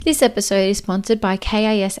This episode is sponsored by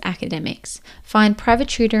KAS Academics. Find private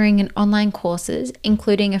tutoring and online courses,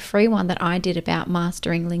 including a free one that I did about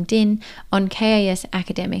mastering LinkedIn, on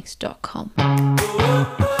kasacademics.com.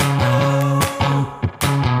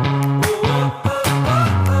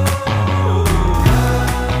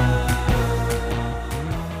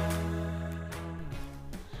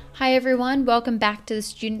 Hi everyone, welcome back to the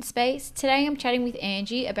Student Space. Today I'm chatting with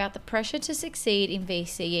Angie about the pressure to succeed in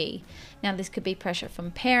VCE. Now this could be pressure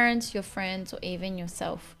from parents, your friends, or even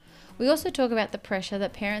yourself. We also talk about the pressure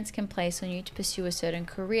that parents can place on you to pursue a certain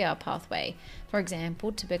career pathway, for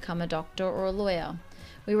example, to become a doctor or a lawyer.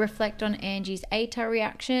 We reflect on Angie's ATAR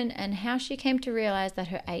reaction and how she came to realize that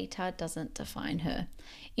her ATAR doesn't define her.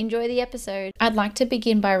 Enjoy the episode. I'd like to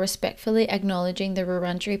begin by respectfully acknowledging the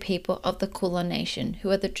Wurundjeri people of the Kulin Nation, who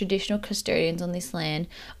are the traditional custodians on this land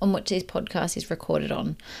on which this podcast is recorded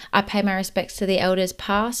on. I pay my respects to the elders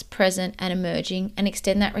past, present and emerging, and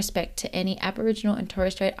extend that respect to any Aboriginal and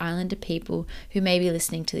Torres Strait Islander people who may be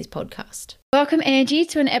listening to this podcast. Welcome, Angie,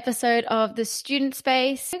 to an episode of The Student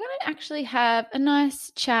Space. We're going to actually have a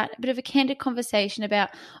nice chat, a bit of a candid conversation about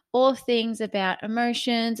all things about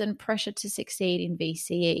emotions and pressure to succeed in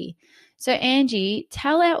VCE. So, Angie,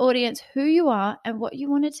 tell our audience who you are and what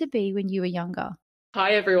you wanted to be when you were younger.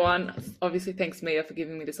 Hi, everyone. Obviously, thanks, Mia, for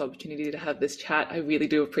giving me this opportunity to have this chat. I really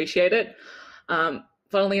do appreciate it.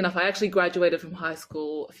 Funnily enough, I actually graduated from high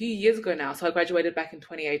school a few years ago now. So I graduated back in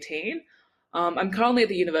 2018. I'm currently at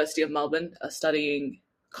the University of Melbourne studying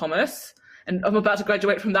commerce, and I'm about to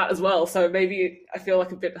graduate from that as well. So maybe I feel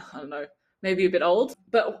like maybe a bit old.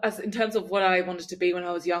 But as in terms of what I wanted to be when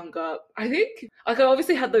I was younger, I think I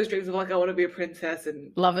obviously had those dreams of I want to be a princess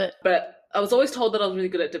and love it. But I was always told that I was really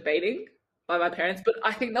good at debating by my parents. But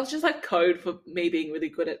I think that was just code for me being really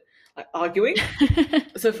good at arguing.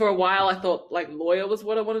 So for a while, I thought lawyer was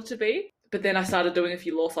what I wanted to be. But then I started doing a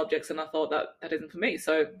few law subjects and I thought that isn't for me.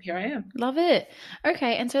 So here I am. Love it.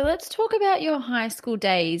 Okay, and so let's talk about your high school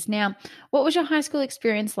days. Now, what was your high school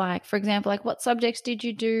experience like? For example, what subjects did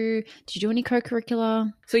you do? Did you do any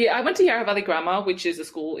co-curricular? So yeah, I went to Yarra Valley Grammar, which is a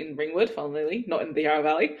school in Ringwood, funnily, not in the Yarra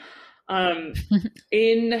Valley. I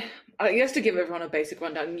guess to give everyone a basic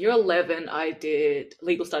rundown, in year 11, I did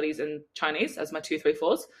legal studies and Chinese as my 2, 3,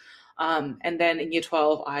 4s. And then in year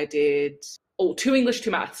 12, I did 2 English,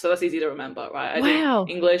 2 maths. So that's easy to remember, right? I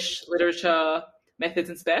did English, literature, methods,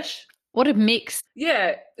 and spec. What a mix.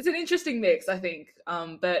 Yeah, it's an interesting mix, I think.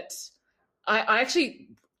 But I actually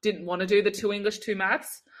didn't want to do the 2 English, 2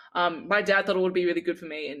 maths. My dad thought it would be really good for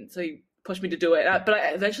me, and so he pushed me to do it. But I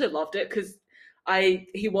eventually loved it because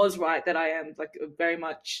he was right that I am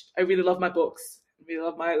I really love my books, really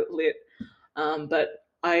love my lit. But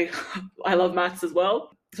I love maths as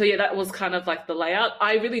well. So yeah, that was kind of the layout.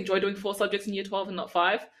 I really enjoyed doing 4 subjects in year 12 and not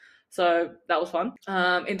 5. So that was fun.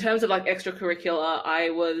 In terms of extracurricular, I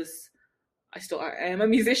am a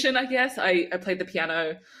musician, I guess. I played the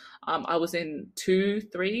piano. I was in 2,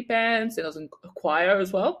 3 bands and I was in a choir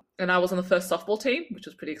as well. And I was on the first softball team, which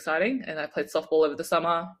was pretty exciting. And I played softball over the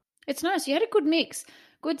summer. It's nice. You had a good mix.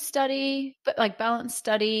 Good study, but balanced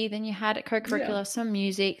study. Then you had a co-curricular, some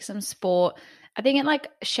music, some sport. I think it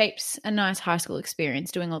shapes a nice high school experience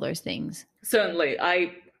doing all those things. Certainly.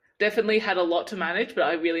 I definitely had a lot to manage, but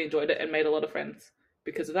I really enjoyed it and made a lot of friends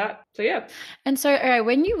because of that. So yeah. And so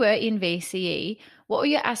when you were in VCE, what were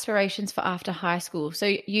your aspirations for after high school?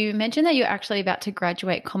 So you mentioned that you're actually about to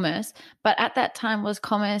graduate commerce, but at that time was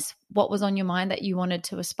commerce what was on your mind that you wanted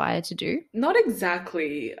to aspire to do? Not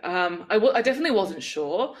exactly. I definitely wasn't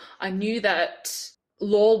sure. I knew that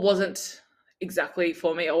law wasn't exactly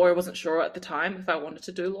for me, or I wasn't sure at the time if I wanted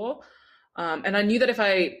to do law. And I knew that if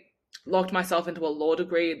I locked myself into a law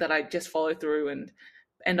degree that I'd just follow through and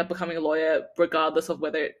end up becoming a lawyer regardless of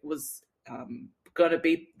whether it was going to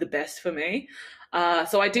be the best for me.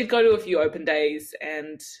 So I did go to a few open days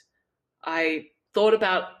and I thought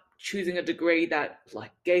about choosing a degree that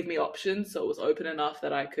gave me options, so it was open enough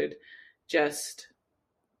that I could just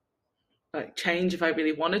change if I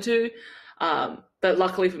really wanted to. But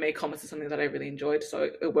luckily for me, commerce is something that I really enjoyed,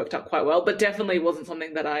 so it worked out quite well. But definitely wasn't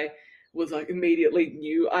something that I was immediately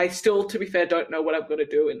knew. I still, to be fair, don't know what I'm going to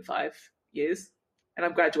do in 5 years. And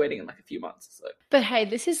I'm graduating in a few months. So. But hey,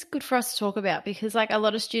 this is good for us to talk about because a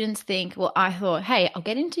lot of students think, well, I thought, hey, I'll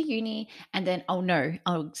get into uni and then I'll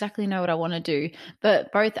exactly know what I want to do.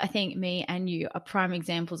 But both, I think me and you are prime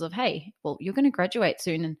examples of, hey, well, you're going to graduate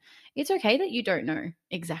soon and it's okay that you don't know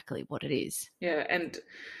exactly what it is. Yeah. And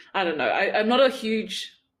I don't know. I'm not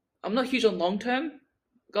huge on long-term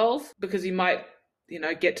goals because you might,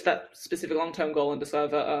 get to that specific long-term goal and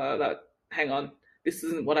discover that, hang on, this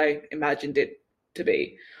isn't what I imagined it to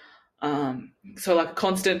be. So like a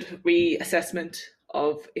constant reassessment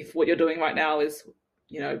of if what you're doing right now is,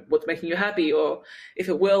 what's making you happy, or if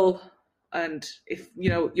it will, and if,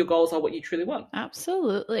 your goals are what you truly want.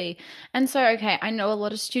 Absolutely. And so, okay, I know a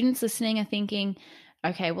lot of students listening are thinking,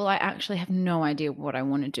 okay, well, I actually have no idea what I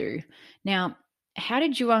want to do. Now, how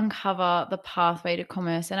did you uncover the pathway to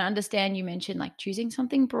commerce? And I understand you mentioned like choosing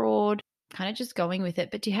something broad, kind of just going with it.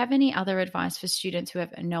 But do you have any other advice for students who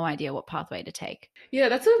have no idea what pathway to take? Yeah,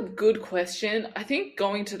 that's a good question. I think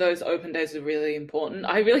going to those open days is really important.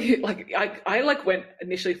 I really I like went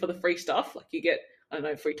initially for the free stuff. Like you get, I don't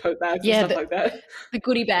know, free tote bags and stuff like that. The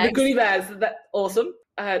goodie The bags. goodie bags, that awesome.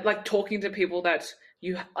 Like talking to people that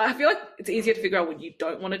I feel like it's easier to figure out what you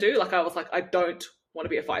don't want to do. Like I was like, I don't want to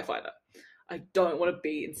be a firefighter. I don't want to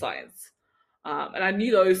be in science. And I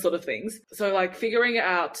knew those sort of things. So like figuring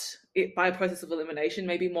out it by a process of elimination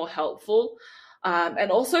may be more helpful.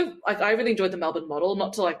 And also, like, I really enjoyed the Melbourne model,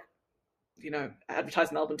 not to like,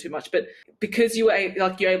 advertise Melbourne too much, but because you're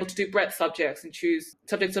able to do breadth subjects and choose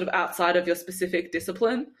subjects sort of outside of your specific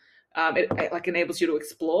discipline, it like enables you to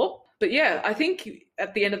explore. But yeah, I think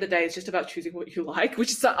at the end of the day, it's just about choosing what you like,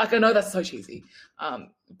 which is like, I know that's so cheesy,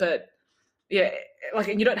 but yeah, like,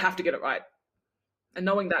 and you don't have to get it right. And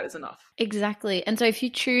knowing that is enough. Exactly. And so if you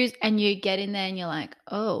choose and you get in there and you're like,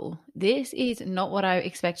 oh, this is not what I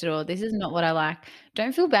expected, or this is not what I like,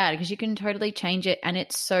 don't feel bad, because you can totally change it. And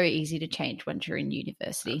it's so easy to change once you're in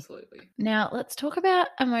university. Absolutely. Now let's talk about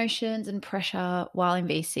emotions and pressure while in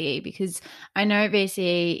VCE, because I know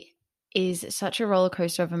VCE is such a roller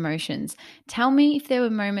coaster of emotions. Tell me if there were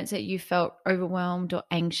moments that you felt overwhelmed or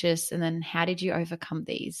anxious, and then how did you overcome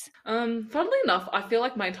these? Funnily enough, I feel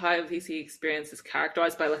like my entire VC experience is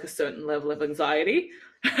characterized by like a certain level of anxiety.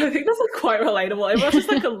 I think that's like quite relatable. Everyone's just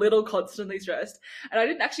like a little constantly stressed. And I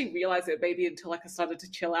didn't actually realize it maybe until like I started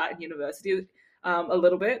to chill out in university a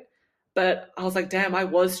little bit. But I was like, damn, I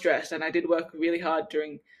was stressed, and I did work really hard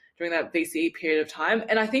during that VCE period of time.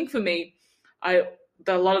 And I think for me,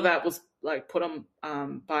 a lot of that was like put on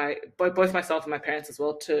by both myself and my parents as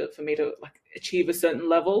well, for me to like achieve a certain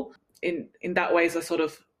level. In that ways, I sort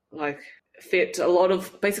of like fit a lot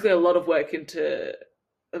of work into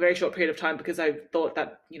a very short period of time, because I thought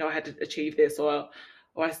that I had to achieve this, or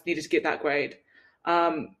I needed to get that grade.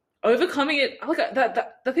 Overcoming it, like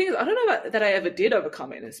the thing is, I don't know that I ever did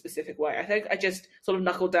overcome it in a specific way. I think I just sort of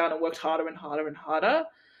knuckled down and worked harder and harder and harder.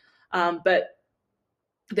 But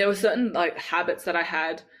there were certain like habits that I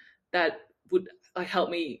had that would like help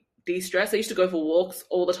me de-stress. I used to go for walks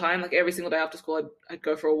all the time, like every single day after school I'd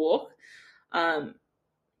go for a walk. And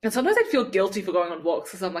sometimes I'd feel guilty for going on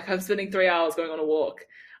walks, because I'm like, I'm spending 3 hours going on a walk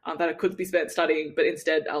that I could be spent studying, but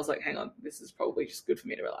instead I was like, hang on, this is probably just good for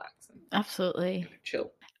me to relax and Absolutely.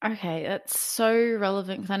 chill. Okay, that's so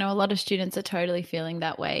relevant, because I know a lot of students are totally feeling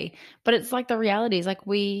that way. But it's like the reality is like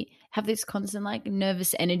we have this constant like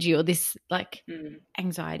nervous energy, or this like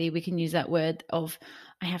anxiety. We can use that word of,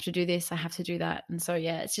 I have to do this, I have to do that. And so,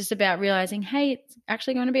 yeah, it's just about realizing, hey, it's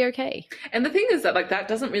actually going to be okay. And the thing is that like that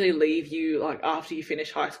doesn't really leave you like after you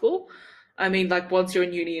finish high school. I mean, like once you're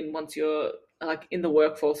in uni and once you're like in the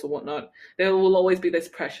workforce or whatnot, there will always be this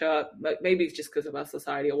pressure, maybe it's just because of our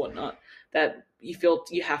society or whatnot, that you feel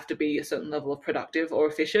you have to be a certain level of productive or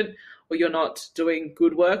efficient, or you're not doing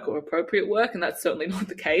good work or appropriate work, and that's certainly not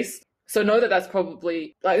the case. So know that that's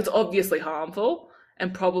probably like, it's obviously harmful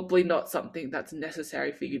and probably not something that's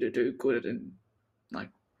necessary for you to do good and like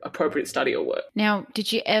appropriate study or work. Now,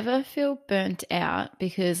 did you ever feel burnt out?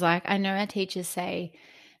 Because like I know our teachers say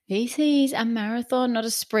VCE is a marathon, not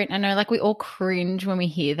a sprint. I know like we all cringe when we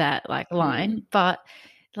hear that like line, but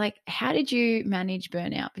like how did you manage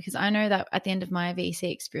burnout? Because I know that at the end of my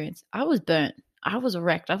VC experience, I was burnt. I was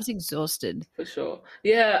wrecked. I was exhausted. For sure.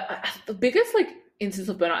 Yeah. The biggest like instance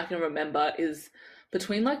of burnout I can remember is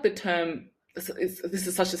between like the term, this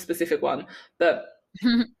is such a specific one, but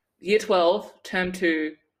year 12, term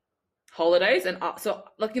 2 holidays. And so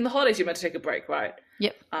like in the holidays, you're meant to take a break, right?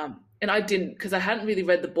 Yep. And I didn't, because I hadn't really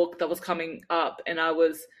read the book that was coming up, and I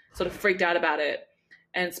was sort of freaked out about it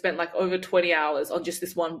and spent like over 20 hours on just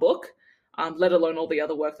this one book, let alone all the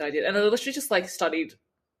other work that I did. And I literally just like studied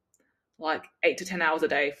like 8 to 10 hours a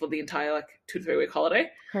day for the entire like 2 to 3 week holiday.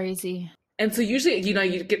 Crazy. And so usually,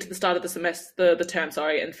 you get to the start of the semester, the term,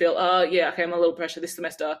 and feel, yeah, okay, I'm a little pressure this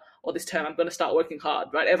semester or this term, I'm going to start working hard,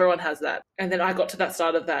 right? Everyone has that. And then I got to that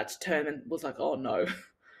start of that term and was like, oh no,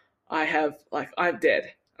 I'm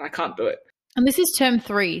dead. I can't do it. And this is term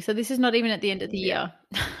 3, so this is not even at the end of the year.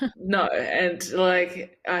 No, and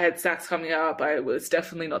like I had SACs coming up. It was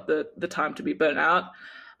definitely not the time to be burnt out.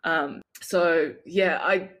 So yeah,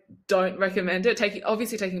 I don't recommend it.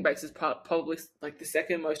 Taking breaks is probably like the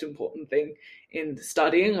second most important thing in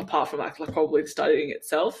studying, apart from like probably studying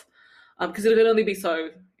itself, because it can only be so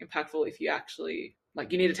impactful if you actually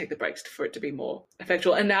like you need to take the breaks for it to be more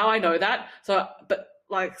effectual. And now I know that, so but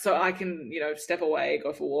like so I can step away,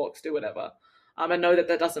 go for walks, do whatever. I know that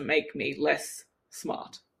that doesn't make me less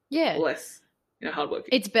smart Yeah. or less hardworking.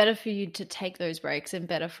 It's better for you to take those breaks and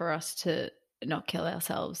better for us to not kill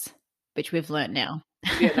ourselves, which we've learnt now.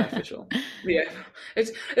 Yeah, no, for sure. Yeah,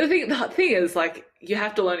 it's the thing is like you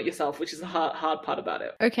have to learn it yourself, which is the hard part about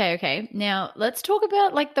it. Okay. Now let's talk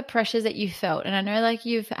about like the pressures that you felt. And I know like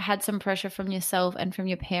you've had some pressure from yourself and from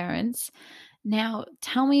your parents. Now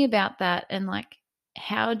tell me about that and like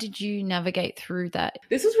how did you navigate through that?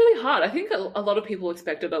 This was really hard. I think a lot of people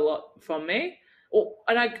expected a lot from me,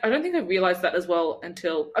 and I don't think I realized that as well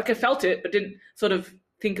until like I felt it, but didn't sort of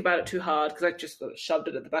think about it too hard because I just sort of shoved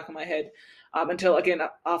it at the back of my head until again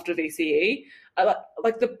after VCE.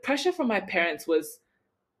 Like the pressure from my parents was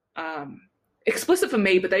um, explicit for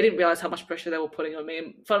me, but they didn't realize how much pressure they were putting on me.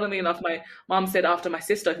 And funnily enough, my mom said after my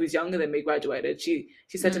sister, who's younger than me, graduated, she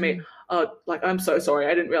said to me, Mm. "Oh, like I'm so sorry.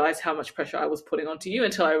 I didn't realize how much pressure I was putting onto you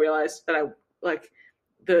until I realized that I like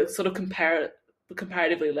the sort of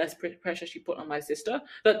comparatively less pressure she put on my sister.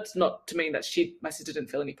 That's not to mean that my sister didn't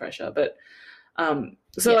feel any pressure, but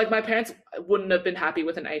so Yeah. like my parents wouldn't have been happy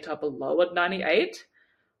with an ATAR below a 98,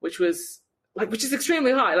 which is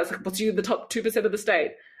extremely high. That's like what's you the top 2% of the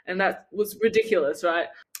state, and that was ridiculous, right?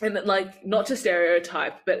 And like not to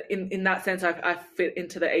stereotype, but in that sense, I fit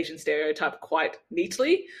into the Asian stereotype quite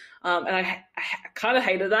neatly, and I kind of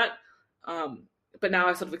hated that, but now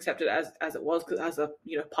I sort of accept it as it was because as a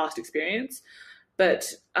past experience.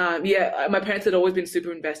 But yeah, my parents had always been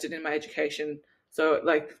super invested in my education. So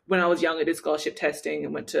like when I was young, I did scholarship testing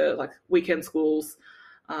and went to like weekend schools,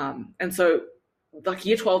 and so like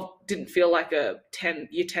year 12 didn't feel like a 10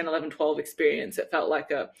 year 10 11 12 experience. It felt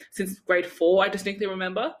like since grade 4 I distinctly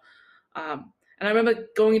remember, and I remember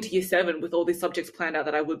going into year 7 with all these subjects planned out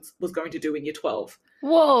that I was going to do in year 12,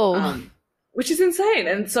 Whoa. which is insane.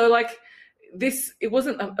 And so like it was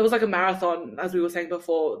like a marathon, as we were saying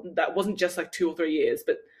before, that wasn't just like 2 or 3 years,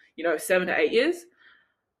 but 7 to 8 years.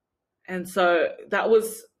 And so that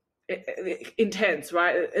was intense,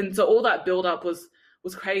 right? And so all that build up was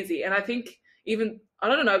crazy. And I think even I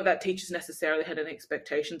don't know if that teachers necessarily had any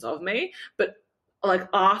expectations of me, but like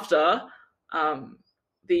after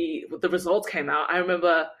the results came out, I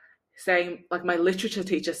remember saying like my literature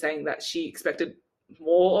teacher saying that she expected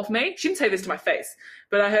more of me. She didn't say this to my face,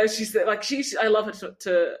 but I heard she said like I love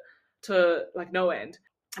her to like no end.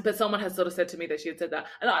 But someone has sort of said to me that she had said that,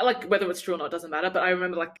 and I like whether it's true or not doesn't matter. But I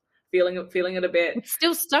remember like feeling it a bit. It's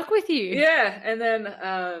still stuck with you. Yeah, and then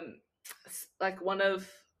like one of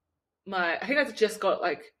I think I just got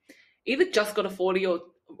like either just got a 40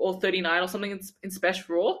 or 39 or something in Spec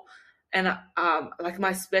Raw, and like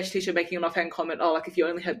my Spec teacher making an offhand comment, oh like if you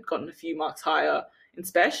only had gotten a few marks higher in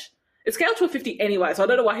Spec, it scaled to a 50 anyway, so I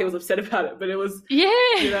don't know why he was upset about it, but it was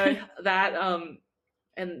that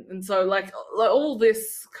and so like all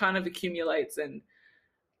this kind of accumulates, and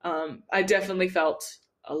I definitely felt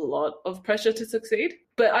a lot of pressure to succeed.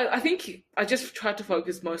 But I think I just tried to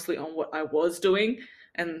focus mostly on what I was doing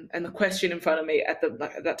and the question in front of me at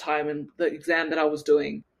that time and the exam that I was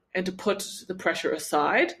doing, and to put the pressure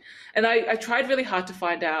aside. And I tried really hard to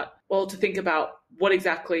think about what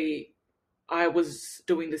exactly I was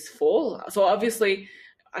doing this for. So obviously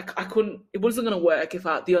I couldn't, it wasn't going to work if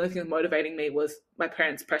the only thing motivating me was my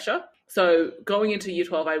parents' pressure. So going into year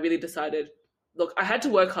 12, I really decided, look, I had to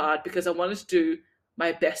work hard because I wanted to do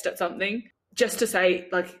my best at something, just to say,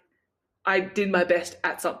 like, I did my best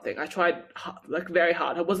at something. I tried like very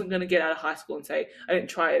hard. I wasn't going to get out of high school and say I didn't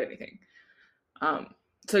try at anything.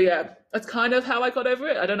 So yeah, that's kind of how I got over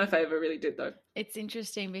it. I don't know if I ever really did though. It's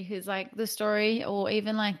interesting because like the story or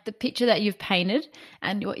even like the picture that you've painted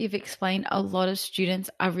and what you've explained, a lot of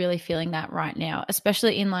students are really feeling that right now,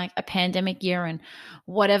 especially in like a pandemic year and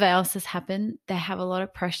whatever else has happened. They have a lot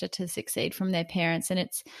of pressure to succeed from their parents, and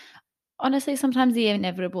it's honestly sometimes the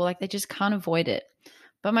inevitable, like they just can't avoid it.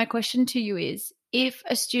 But my question to you is, if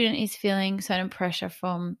a student is feeling certain pressure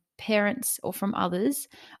from parents or from others,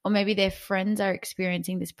 or maybe their friends are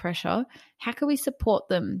experiencing this pressure, how can we support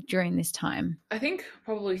them during this time? I think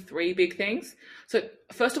probably 3 big things. So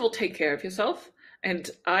first of all, take care of yourself. And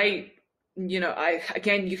again,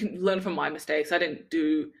 you can learn from my mistakes. I didn't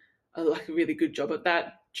do a really good job of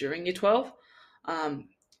that during year 12.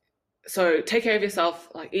 So take care of yourself,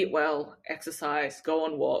 like eat well, exercise, go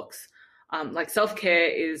on walks. Like self-care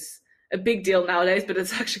is a big deal nowadays, but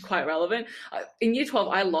it's actually quite relevant. In year 12,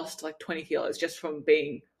 I lost like 20 kilos just from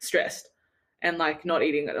being stressed and like not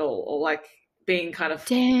eating at all, or like being kind of,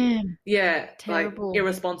 Damn. yeah, like Terrible.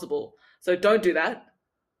 irresponsible. So don't do that.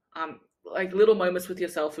 Like little moments with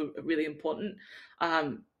yourself are really important.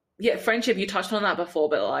 Yeah, friendship, you touched on that before,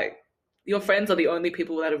 but like your friends are the only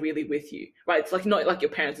people that are really with you, right? It's like not like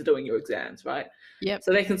your parents are doing your exams, right? Yep.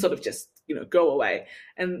 So they can sort of just, go away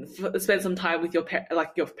and spend some time with your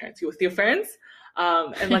parents, with your friends,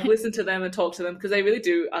 and like listen to them and talk to them, because they really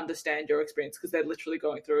do understand your experience, because they're literally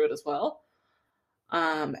going through it as well.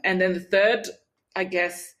 And then the third, I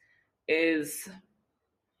guess, is,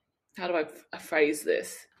 how do I phrase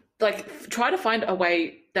this? Like, try to find a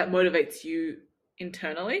way that motivates you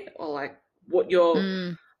internally, or like what your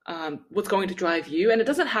what's going to drive you. And it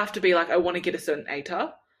doesn't have to be like, I want to get a certain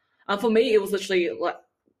ATAR. For me, it was literally like,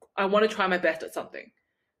 I want to try my best at something,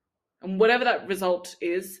 and whatever that result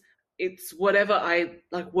is, it's whatever I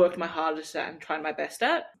like worked my hardest at and tried my best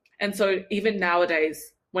at. And so even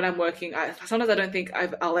nowadays, when I'm working, sometimes I don't think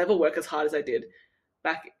I'll ever work as hard as I did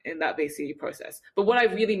back in that VCE process. But what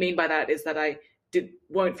I really mean by that is that I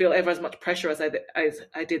won't feel ever as much pressure as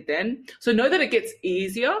I did then. So know that it gets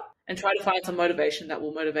easier, and try to find some motivation that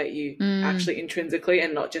will motivate you actually intrinsically,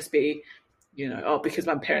 and not just be, oh, because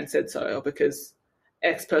my parents said so, or because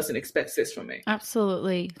X person expects this from me.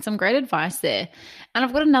 Absolutely. Some great advice there. And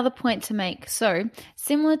I've got another point to make. So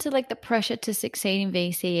similar to like the pressure to succeed in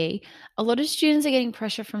VCE, a lot of students are getting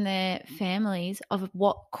pressure from their families of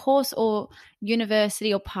what course or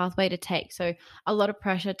university or pathway to take. So a lot of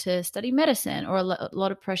pressure to study medicine, or a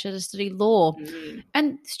lot of pressure to study law.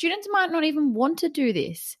 And students might not even want to do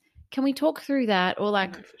this. Can we talk through that? Or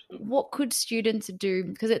like, what could students do?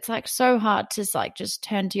 Because it's like so hard to like just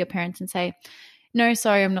turn to your parents and say, no,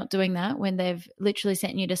 sorry, I'm not doing that, when they've literally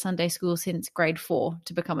sent you to Sunday school since grade 4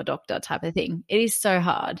 to become a doctor type of thing. It is so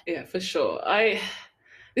hard. Yeah, for sure.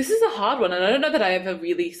 This is a hard one, and I don't know that I ever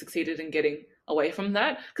really succeeded in getting away from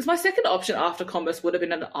that, because my second option after commerce would have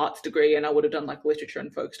been an arts degree, and I would have done like literature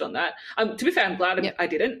and focused on that. To be fair, I'm glad I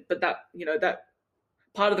didn't, but that, that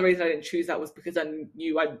part of the reason I didn't choose that was because I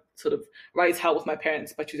knew I'd sort of raise hell with my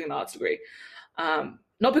parents by choosing an arts degree.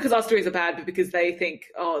 Not because arts degrees are bad, but because they think,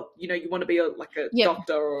 oh, you want to be like a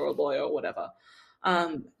doctor or a lawyer or whatever.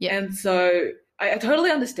 And so I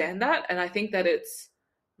totally understand that. And I think that it's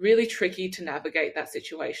really tricky to navigate that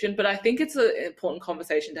situation. But I think it's an important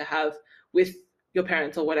conversation to have with your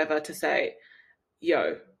parents or whatever, to say,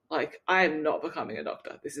 like, I am not becoming a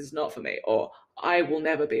doctor. This is not for me. Or I will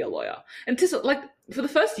never be a lawyer. And like, for the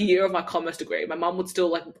first year of my commerce degree, my mum would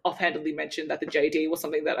still like offhandedly mention that the JD was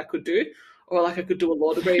something that I could do, or like I could do a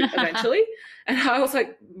law degree eventually. And I was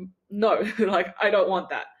like, no, like, I don't want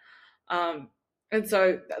that. And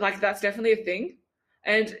so like, that's definitely a thing.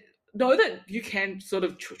 And know that you can sort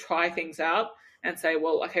of try things out and say,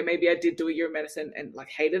 well, okay, maybe I did do a year of medicine and like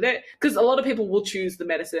hated it. Because a lot of people will choose the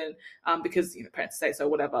medicine because, parents say so,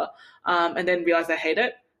 whatever, and then realize they hate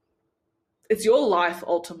it. It's your life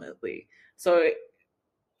ultimately. So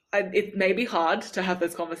it may be hard to have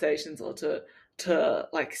those conversations, or to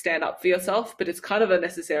like stand up for yourself, but it's kind of a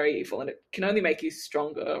necessary evil, and it can only make you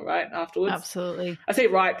stronger, right, afterwards. Absolutely. I say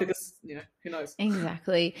right because, who knows?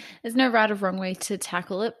 Exactly. There's no right or wrong way to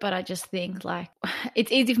tackle it, but I just think like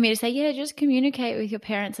it's easy for me to say, yeah, just communicate with your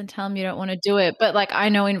parents and tell them you don't want to do it. But like, I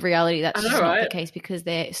know in reality that's just not the case, because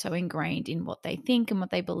they're so ingrained in what they think and what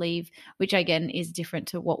they believe, which again is different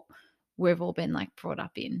to what we've all been like brought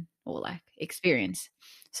up in or like experience.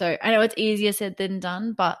 So I know it's easier said than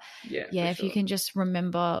done, but if you can just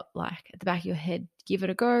remember, like at the back of your head, give it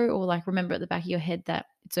a go, or like remember at the back of your head that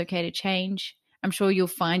it's okay to change, I'm sure you'll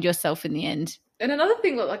find yourself in the end. And another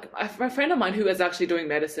thing, like a friend of mine who is actually doing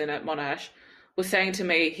medicine at Monash was saying to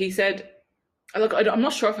me, he said, look, I'm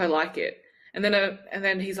not sure if I like it. And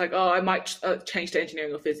then he's like, oh, I might change to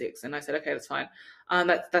engineering or physics. And I said, okay, that's fine.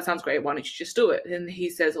 That sounds great. Why don't you just do it? And he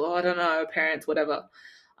says, oh, I don't know, parents, whatever.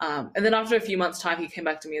 And then after a few months' time, he came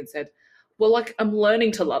back to me and said, well, like, I'm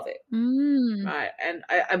learning to love it, right? And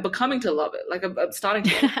I'm becoming to love it. Like, I'm starting to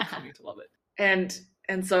becoming to love it.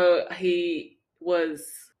 And so he was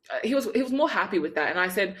more happy with that. And I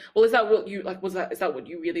said, well, is that what you like? Is that what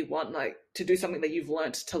you really want? Like, to do something that you've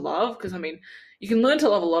learned to love? Because I mean, you can learn to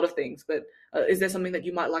love a lot of things, but is there something that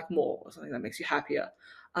you might like more, or something that makes you happier?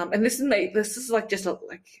 And this is like just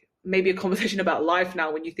maybe a conversation about life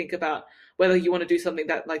now, when you think about whether you want to do something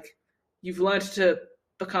that like you've learned to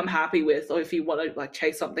become happy with, or if you want to like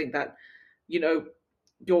chase something that you're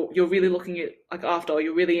really looking at like after, or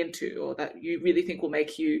you're really into, or that you really think will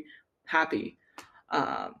make you happy.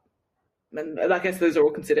 And I guess those are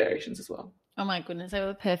all considerations as well. Oh my goodness, they were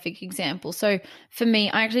the perfect example. So for me,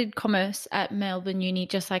 I actually did commerce at Melbourne Uni,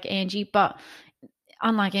 just like Angie, but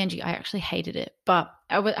unlike Angie, I actually hated it. But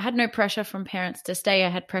I had no pressure from parents to stay. I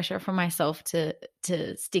had pressure from myself to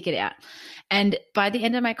stick it out. And by the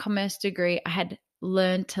end of my commerce degree, I had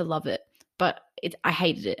learned to love it, but I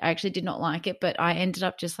hated it. I actually did not like it, but I ended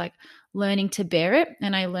up just like learning to bear it.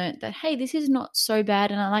 And I learned that, hey, this is not so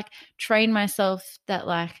bad. And I like trained myself that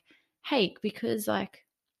like, hey, because like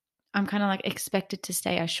I'm kind of like expected to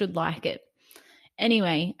stay, I should like it.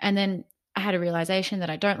 Anyway, and then I had a realization that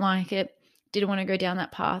I don't like it, didn't want to go down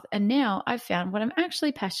that path. And now I've found what I'm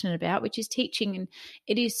actually passionate about, which is teaching. And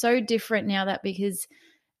it is so different now that because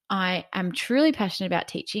I am truly passionate about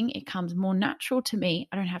teaching, it comes more natural to me.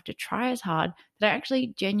 I don't have to try as hard, but I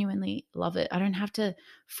actually genuinely love it. I don't have to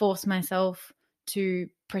force myself to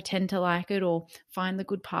pretend to like it or find the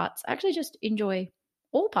good parts. I actually just enjoy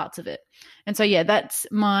all parts of it. And so, yeah, that's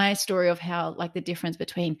my story of how like the difference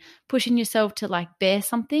between pushing yourself to like bear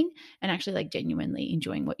something and actually like genuinely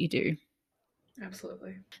enjoying what you do.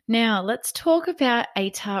 Absolutely. Now, let's talk about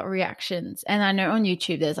ATAR reactions. And I know on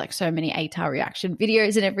YouTube there's like so many ATAR reaction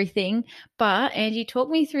videos and everything. But Angie, talk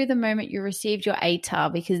me through the moment you received your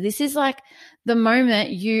ATAR, because this is like the moment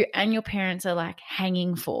you and your parents are like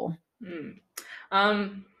hanging for.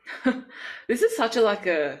 This is such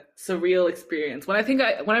a surreal experience. When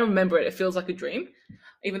I remember it, it feels like a dream,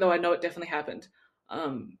 even though I know it definitely happened.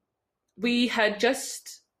 We had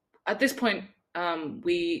just at this point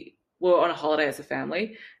we were on a holiday as a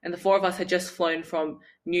family, and the four of us had just flown from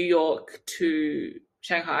New York to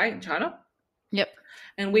Shanghai in China. Yep.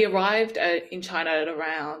 And we arrived in China at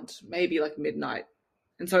around maybe like midnight.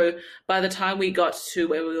 And so by the time we got to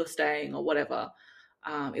where we were staying or whatever,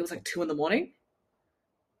 it was like 2 a.m.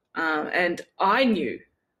 And I knew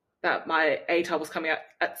that my ATAR was coming out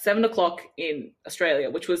at 7 o'clock in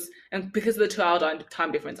Australia, and because of the 2 hour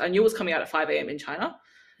time difference, I knew it was coming out at 5 a.m. in China.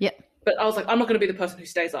 Yep. But I was like, I'm not going to be the person who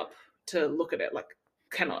stays up to look at it. Like,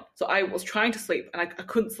 cannot. So I was trying to sleep and I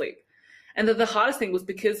couldn't sleep. And the hardest thing was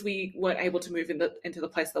because we weren't able to move into the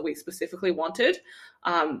place that we specifically wanted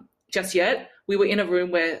just yet. We were in a room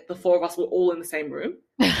where the four of us were all in the same room.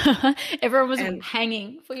 Everyone was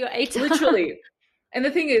hanging for your ATAR. Literally. And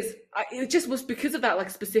the thing is, it just was because of that, like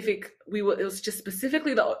specific. It was just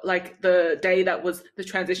specifically the day that was the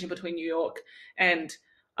transition between New York and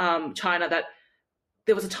China, that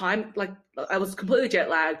there was a time like I was completely jet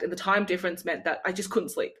lagged, and the time difference meant that I just couldn't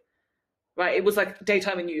sleep. Right, it was like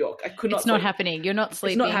daytime in New York. I could not. It's not happening. You're not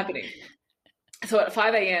sleeping. It's not happening. So at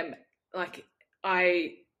 5 a.m., like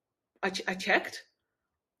I checked.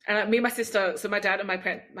 And me and my sister, so my dad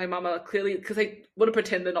and my mum are clearly, because they want to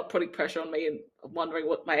pretend they're not putting pressure on me and wondering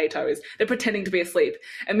what my ATAR is. They're pretending to be asleep.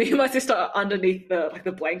 And me and my sister are underneath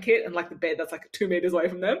the blanket and like the bed that's like 2 meters away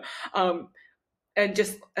from them, and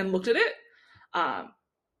looked at it.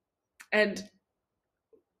 And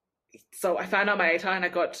so I found out my ATAR and I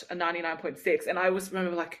got a 99.6. And I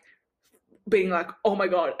remember like being like, oh my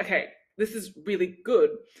God, okay, this is really good.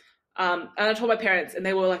 And I told my parents, and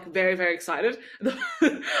they were like very, very excited.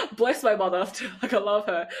 Bless my mother, like I love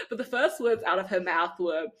her. But the first words out of her mouth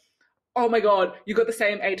were, "Oh my God, you got the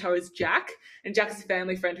same ATAR as Jack." And Jack is a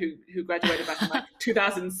family friend who graduated back in like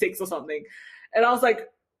 2006 or something. And I was like,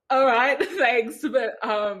 "All right, thanks." But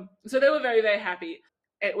so they were very, very happy.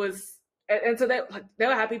 It was, and so they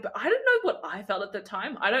were happy, but I don't know what I felt at the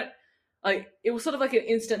time. I don't like. It was sort of like an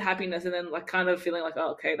instant happiness, and then like kind of feeling like,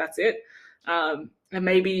 "Oh, okay, that's it." And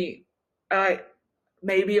maybe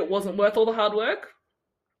it wasn't worth all the hard work.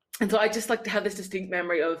 And so I just like to have this distinct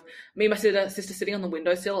memory of me and my sister sitting on the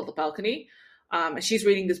windowsill at the balcony, and she's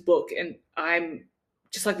reading this book, and I'm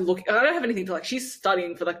just like looking. I don't have anything to like. She's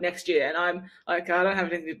studying for like next year, and I'm like, I don't have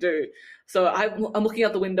anything to do. So I'm looking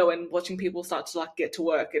out the window and watching people start to like get to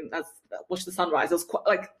work and watch the sunrise. It was quite,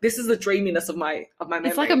 like, this is the dreaminess of my memory.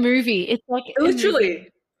 It's like a movie. It's like literally.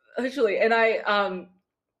 And I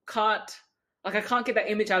can't get that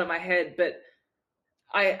image out of my head, but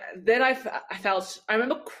I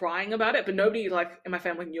remember crying about it, but nobody like in my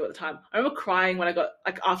family knew at the time. I remember crying when I got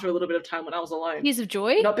like after a little bit of time when I was alone. Tears of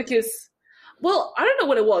joy? Not because, well, I don't know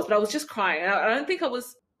what it was, but I was just crying. I think I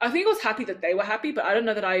was happy that they were happy, but I don't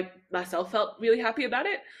know that I myself felt really happy about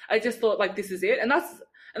it. I just thought like, this is it. And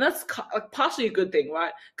that's like partially a good thing,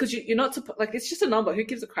 right? Because you're not like, it's just a number. Who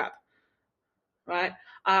gives a crap? Right.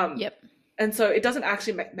 Yep. And so it doesn't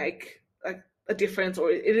actually make like a difference,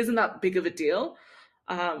 or it isn't that big of a deal.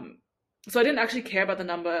 So I didn't actually care about the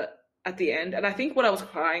number at the end. And I think what I was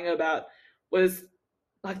crying about was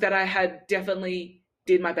like that I had definitely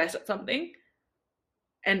did my best at something.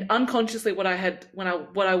 And unconsciously what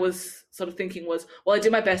I was sort of thinking was, well, I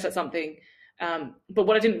did my best at something. But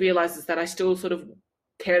what I didn't realize is that I still sort of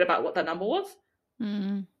cared about what that number was.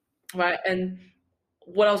 Mm. Right. And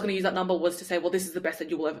what I was going to use that number was to say, well, this is the best that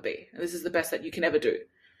you will ever be. And this is the best that you can ever do.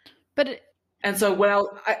 But and so when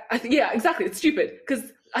I think, yeah, exactly. It's stupid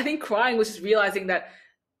because I think crying was just realizing that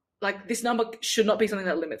like this number should not be something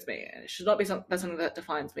that limits me. And it should not be something that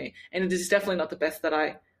defines me. And it is definitely not the best that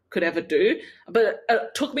I could ever do. But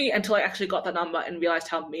it took me until I actually got that number and realized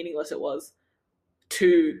how meaningless it was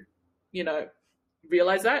to,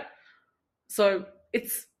 realize that. So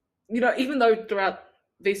it's, even though throughout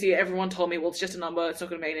VCE everyone told me, well, it's just a number, it's not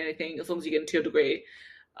going to mean anything as long as you get into your degree.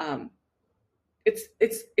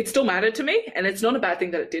 It still mattered to me, and it's not a bad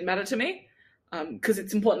thing that it did matter to me, because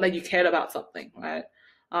it's important that you cared about something, right?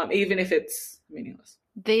 Even if it's meaningless.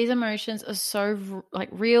 These emotions are so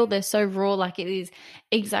real, they're so raw, like it is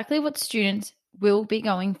exactly what students will be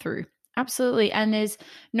going through. Absolutely. And there's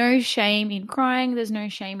no shame in crying. There's no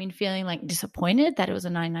shame in feeling like disappointed that it was a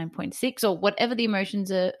 99.6 or whatever the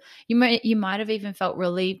emotions are. You might have even felt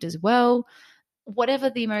relieved as well. Whatever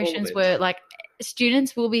the emotions were, like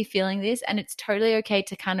students will be feeling this, and it's totally okay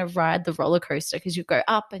to kind of ride the roller coaster because you go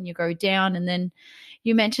up and you go down. And then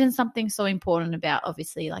you mentioned something so important about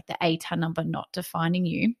obviously like the ATAR number not defining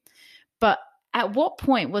you. But at what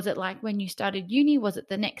point was it like when you started uni? Was it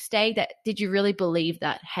the next day that did you really believe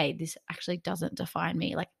that, hey, this actually doesn't define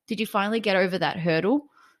me? Like, did you finally get over that hurdle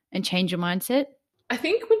and change your mindset? I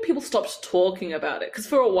think when people stopped talking about it, because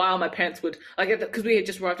for a while my parents would, because we had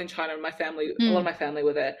just arrived in China and my family, a lot of my family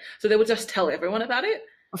were there. So they would just tell everyone about it.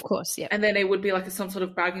 Of course, yeah. And then it would be like some sort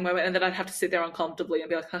of bragging moment. And then I'd have to sit there uncomfortably and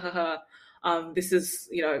be like, ha ha ha, this is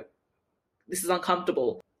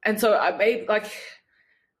uncomfortable. And so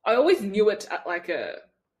I always knew it at like a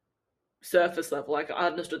surface level. Like I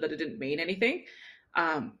understood that it didn't mean anything.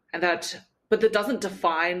 But that doesn't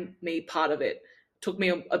define me. Part of it took me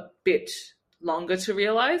a bit longer to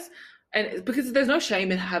realize, and because there's no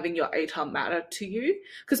shame in having your ATAR matter to you,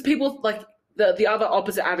 because people like the other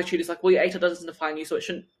opposite attitude is like, well, your ATAR doesn't define you, so it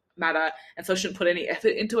shouldn't matter, and so it shouldn't put any effort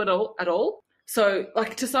into it at all. So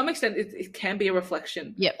like to some extent it can be a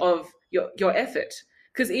reflection of your effort,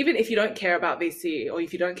 because even if you don't care about VCE or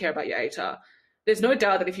if you don't care about your ATAR, there's no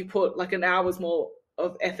doubt that if you put like an hour's more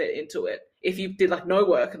of effort into it, if you did like no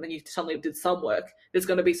work and then you suddenly did some work, there's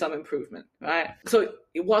going to be some improvement, right? So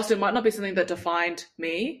whilst it might not be something that defined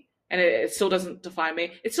me, and it still doesn't define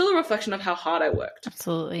me, it's still a reflection of how hard I worked.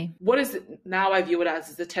 Absolutely. What is it now? I view it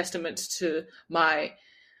as a testament to my,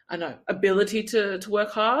 ability to work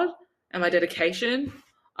hard and my dedication,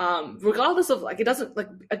 regardless of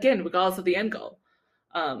regardless of the end goal.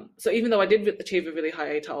 So even though I did achieve a really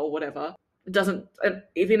high ATAR or whatever, it doesn't,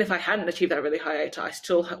 even if I hadn't achieved that really high ATAR, I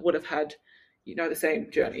still would have had, the same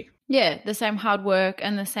journey. Yeah, the same hard work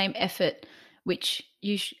and the same effort, which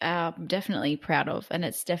you are definitely proud of. And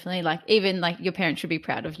it's definitely like, even like your parents should be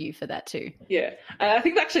proud of you for that too. Yeah. And I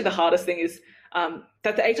think actually the hardest thing is that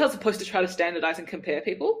the ATAR is supposed to try to standardize and compare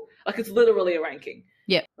people. Like it's literally a ranking.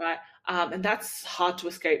 Yeah. Right. And that's hard to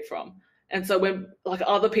escape from. And so when like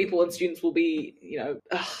other people and students will be,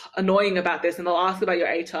 annoying about this, and they'll ask about your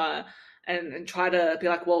ATAR and try to be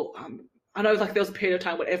like, well, I know like there was a period of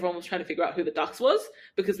time where everyone was trying to figure out who the Dux was,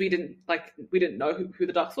 because we didn't know who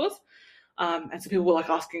the Dux was. And so people were like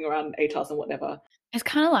asking around ATARs and whatever. It's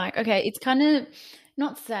kind of like, okay, it's kind of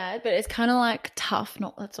not sad, but it's kind of like tough.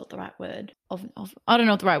 That's not the right word. I don't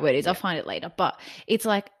know what the right word is. I'll find it later. But it's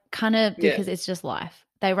like kind of because it's just life.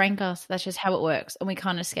 They rank us. That's just how it works, and we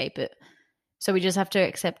can't escape it. So we just have to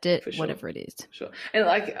accept it, sure. Whatever it is. Sure. And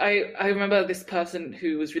like I remember this person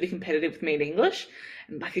who was really competitive with me in English,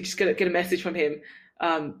 and like I just get a message from him,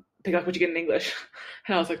 being like, "What'd you get in English?"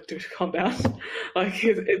 And I was like, "Dude, calm down. Like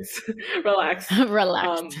it's relax,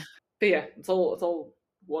 relaxed." But yeah, it's all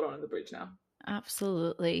water under the bridge now.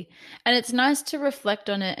 Absolutely. And it's nice to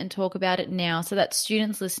reflect on it and talk about it now so that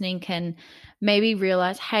students listening can maybe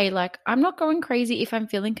realize, hey, like I'm not going crazy if I'm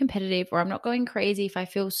feeling competitive, or I'm not going crazy if I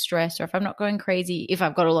feel stressed, or if I'm not going crazy if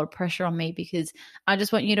I've got a lot of pressure on me, because I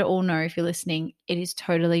just want you to all know, if you're listening, it is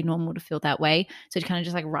totally normal to feel that way. So to kind of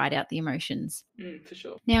just like ride out the emotions. For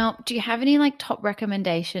sure. Now, do you have any like top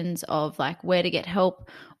recommendations of like where to get help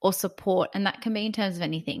or support? And that can be in terms of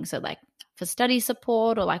anything. So like for study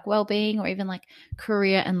support or like well-being, or even like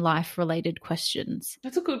career and life related questions?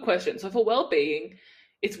 That's a good question. So for well-being,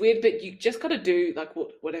 it's weird, but you just got to do like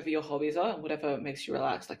whatever your hobbies are and whatever makes you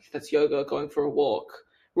relax. Like if that's yoga, going for a walk,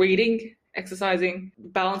 reading, exercising.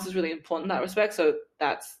 Balance is really important in that respect. So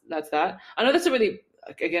that's that. I know that's a really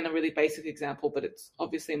basic example, but it's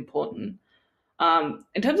obviously important.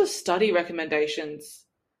 In terms of study recommendations,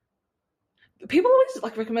 people always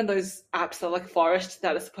like recommend those apps that are like Forest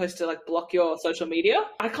that are supposed to like block your social media.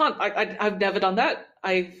 I've never done that.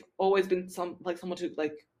 I've always been someone to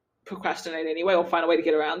like procrastinate anyway or find a way to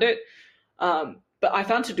get around it. But I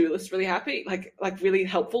found to-do lists really really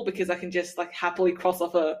helpful because I can just like happily cross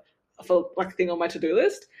off a like thing on my to-do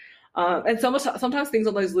list. And sometimes things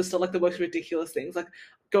on those lists are like the most ridiculous things, like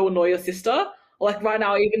go annoy your sister. Or like right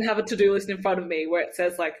now, I even have a to-do list in front of me where it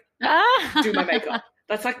says like do my makeup.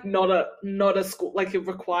 That's like not a school like a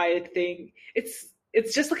required thing. It's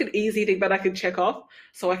just like an easy thing that I can check off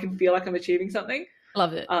so I can feel like I'm achieving something.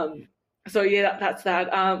 Love it. So yeah, that's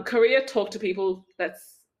that. Career, talk to people.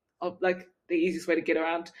 That's like the easiest way to get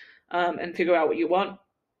around and figure out what you want.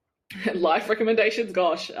 Life recommendations,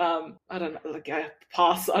 gosh, I don't know, like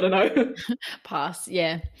pass. I don't know. Pass,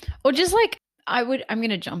 yeah. Or just like I'm going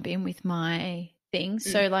to jump in with my things.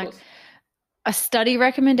 So like a study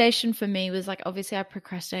recommendation for me was like, obviously I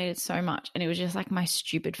procrastinated so much and it was just like my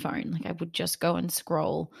stupid phone. Like I would just go and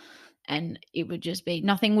scroll and it would just be,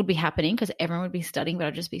 nothing would be happening because everyone would be studying, but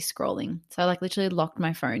I'd just be scrolling. So I like literally locked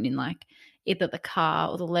my phone in like either the car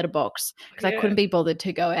or the letterbox because I couldn't be bothered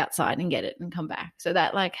to go outside and get it and come back. So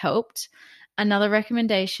that like helped. Another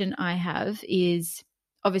recommendation I have is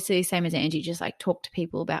obviously same as Angie, just like talk to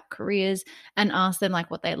people about careers and ask them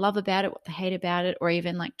like what they love about it, what they hate about it, or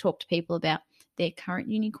even like talk to people about their current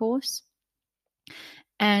uni course.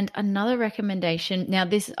 And another recommendation, now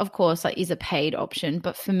this of course like is a paid option,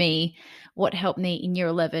 but for me, what helped me in year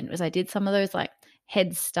 11 was I did some of those like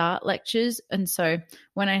Head Start lectures. And so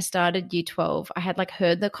when I started year 12, I had like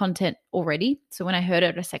heard the content already. So when I heard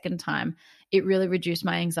it a second time, it really reduced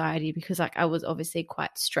my anxiety because like I was obviously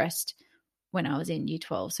quite stressed when I was in year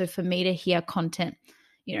 12. So for me to hear content,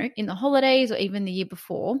 you know, in the holidays or even the year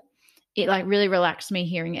before, it like really relaxed me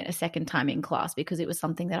hearing it a second time in class because it was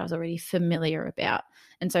something that I was already familiar about.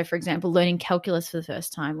 And so, for example, learning calculus for the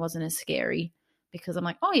first time wasn't as scary because I'm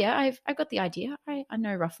like, oh yeah, I've got the idea. I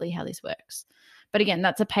know roughly how this works. But again,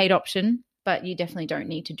 that's a paid option, but you definitely don't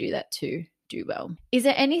need to do that to do well. Is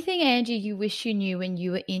there anything, Angie, you wish you knew when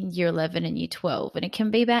you were in year 11 and year 12? And it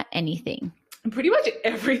can be about anything. Pretty much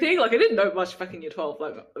everything. Like I didn't know much back in year 12,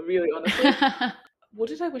 like really honestly. What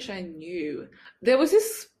did I wish I knew? There was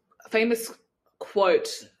this famous quote,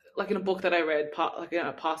 like in a book that I read,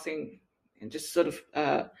 passing, and just sort of,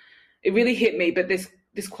 it really hit me. But this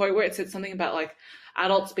quote where it said something about like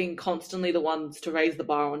adults being constantly the ones to raise the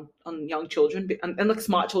bar on young children and like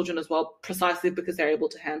smart children as well, precisely because they're able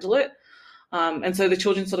to handle it. And so the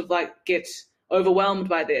children sort of like get overwhelmed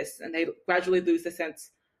by this and they gradually lose their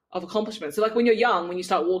sense of accomplishment. So like when you're young, when you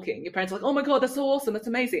start walking, your parents are like, oh my God, that's so awesome. That's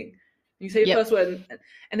amazing. You say your first word,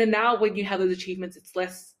 and then now when you have those achievements, it's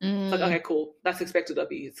less it's like, okay, cool, that's expected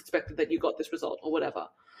of you. It's expected that you got this result or whatever.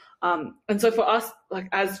 And so for us, like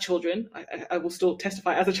as children, I will still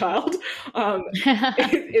testify as a child,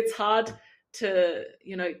 it's hard to,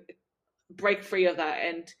 you know, break free of that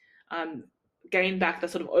and gain back the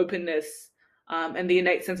sort of openness and the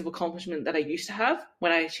innate sense of accomplishment that I used to have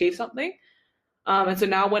when I achieved something. And so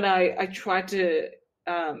now when I try to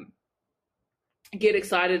get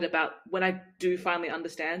excited about when I do finally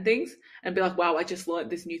understand things and be like, wow, I just learned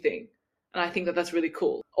this new thing. And I think that that's really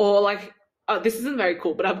cool. Or like, this isn't very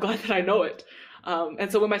cool, but I'm glad that I know it.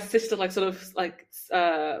 And so when my sister like sort of like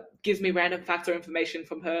gives me random facts or information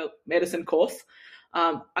from her medicine course,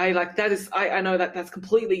 I like that is I know that that's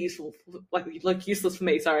completely useful, like useless for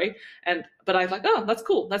me, sorry. But I was like, oh, that's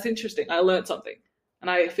cool. That's interesting. I learned something. And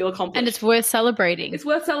I feel accomplished. And it's worth celebrating. It's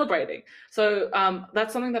worth celebrating. So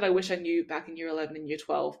that's something that I wish I knew back in year 11 and year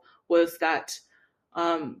 12 was that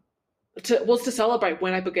to celebrate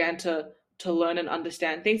when I began to learn and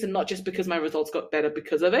understand things, and not just because my results got better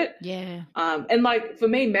because of it. Yeah. And like for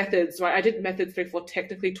me, methods, right? I did methods 3-4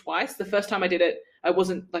 technically twice. The first time I did it, I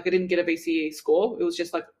didn't get a VCE score. It was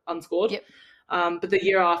just like unscored. Yep. But the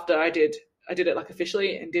year after I did it like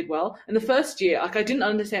officially and did well. And the first year, like I didn't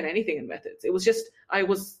understand anything in methods. It was just, I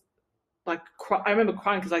was like, I remember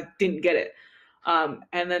crying because I didn't get it. And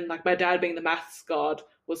then like my dad being the maths god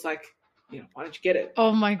was like, you know, why don't you get it?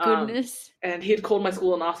 Oh my goodness. And he had called my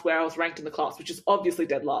school and asked where I was ranked in the class, which is obviously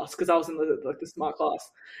dead last because I was in the smart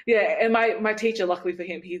class. Yeah. And my teacher, luckily for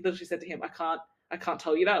him, he literally said to him, I can't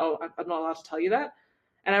tell you that. Or I'm not allowed to tell you that.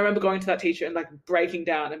 And I remember going to that teacher and like breaking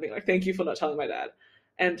down and being like, thank you for not telling my dad.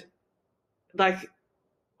 And like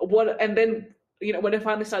and then, you know, when I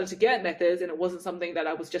finally started to get methods and it wasn't something that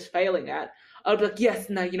I was just failing at, I would be like, yes,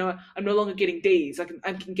 no, you know, I'm no longer getting D's. I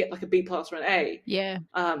can get like a B+ or an A. Yeah.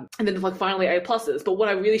 And then like finally A+. But what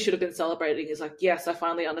I really should have been celebrating is like, yes, I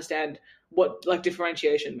finally understand what like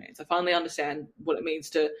differentiation means. I finally understand what it means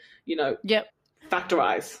to, you know,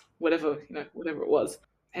 factorize. whatever it was.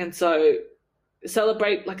 And so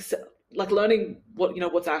celebrate like learning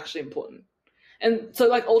what's actually important. And so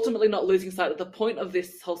like ultimately not losing sight that the point of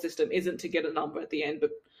this whole system isn't to get a number at the end,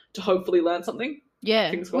 but to hopefully learn something.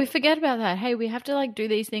 Yeah, we forget about that. Hey, we have to like do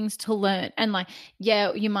these things to learn. And like,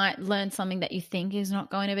 yeah, you might learn something that you think is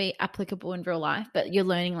not going to be applicable in real life, but you're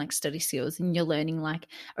learning like study skills and you're learning like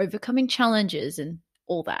overcoming challenges and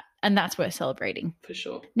all that. And that's worth celebrating. For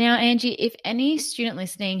sure. Now, Angie, if any student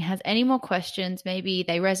listening has any more questions, maybe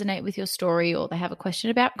they resonate with your story or they have a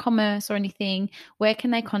question about commerce or anything, where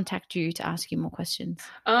can they contact you to ask you more questions?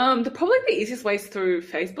 Probably the easiest way is through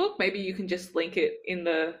Facebook. Maybe you can just link it in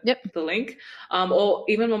the link. Or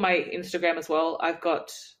even on my Instagram as well. I've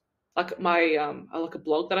got like my like a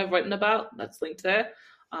blog that I've written about that's linked there.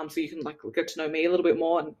 So you can like get to know me a little bit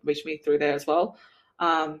more and reach me through there as well.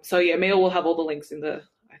 So yeah, Mia will have all the links in the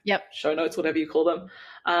show notes, whatever you call them.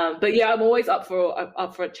 But yeah, I'm always up for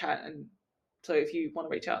a chat, and so if you want to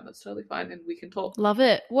reach out, that's totally fine, and we can talk. Love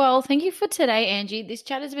it. Well, thank you for today, Angie. This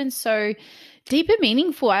chat has been so deep and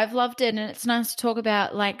meaningful. I've loved it, and it's nice to talk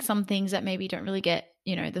about like some things that maybe don't really get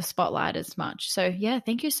the spotlight as much. So yeah,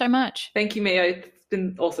 thank you so much. Thank you, Mia. It's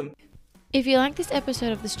been awesome. If you like this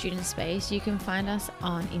episode of The Student Space, you can find us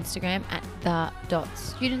on Instagram at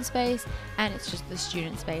the.studentspace, and it's just The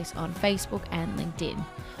Student Space on Facebook and LinkedIn.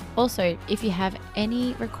 Also, if you have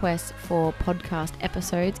any requests for podcast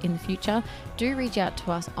episodes in the future, do reach out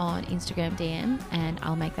to us on Instagram DM and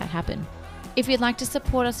I'll make that happen. If you'd like to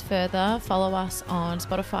support us further, follow us on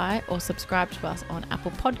Spotify or subscribe to us on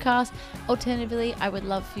Apple Podcasts. Alternatively, I would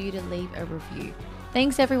love for you to leave a review.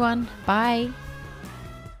 Thanks everyone. Bye.